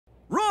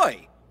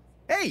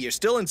Hey, you're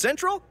still in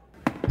Central?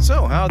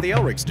 So, how are the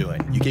Elrics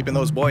doing? You keeping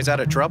those boys out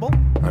of trouble?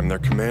 I'm their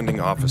commanding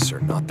officer,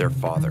 not their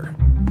father.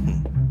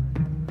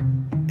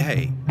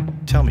 Hey,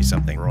 tell me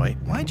something, Roy.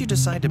 Why'd you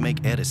decide to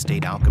make Ed a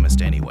state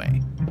alchemist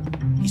anyway?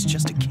 He's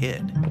just a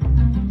kid.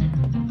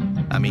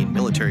 I mean,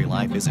 military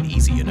life isn't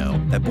easy, you know.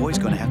 That boy's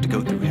gonna have to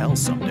go through hell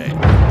someday. They've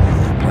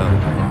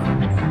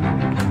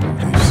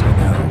seen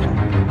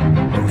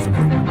hell. Both of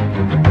them.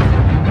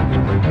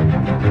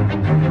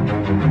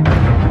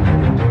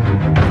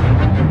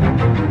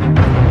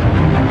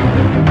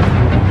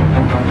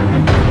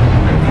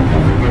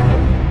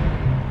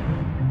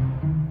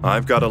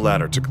 I've got a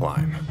ladder to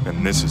climb,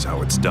 and this is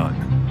how it's done.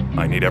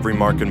 I need every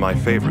mark in my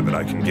favor that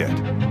I can get.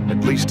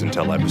 At least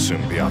until I've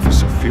assumed the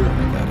office of Fuhrer,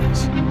 that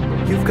is.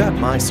 You've got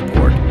my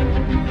support.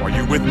 Are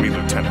you with me,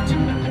 Lieutenant?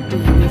 Do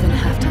you even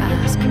have to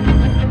ask?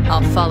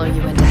 I'll follow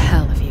you into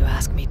hell if you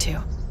ask me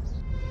to.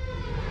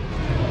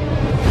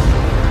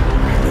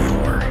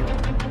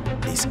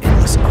 These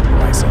endless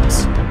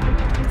uprisings,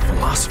 the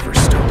Philosopher's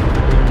Stone,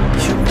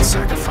 human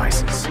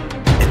sacrifices,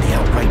 and the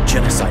outright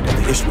genocide of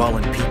the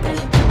Ishvalan people.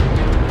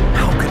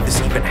 How could this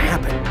even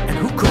happen? And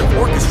who could have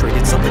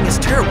orchestrated something as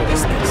terrible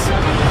as this?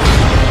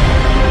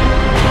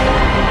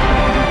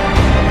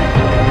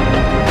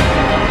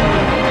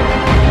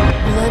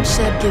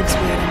 Bloodshed gives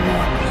way to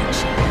more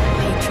bloodshed.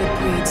 Hatred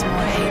breeds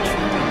more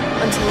hatred,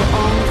 until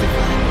all of the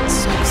violence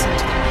soaks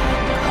into the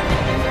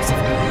common rivers of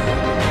blood.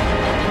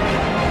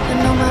 And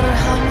no matter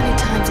how many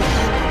times it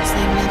happens,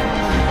 they never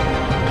learn.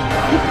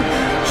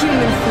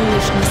 Human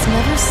foolishness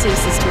never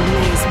ceases to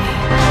amaze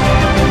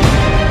me.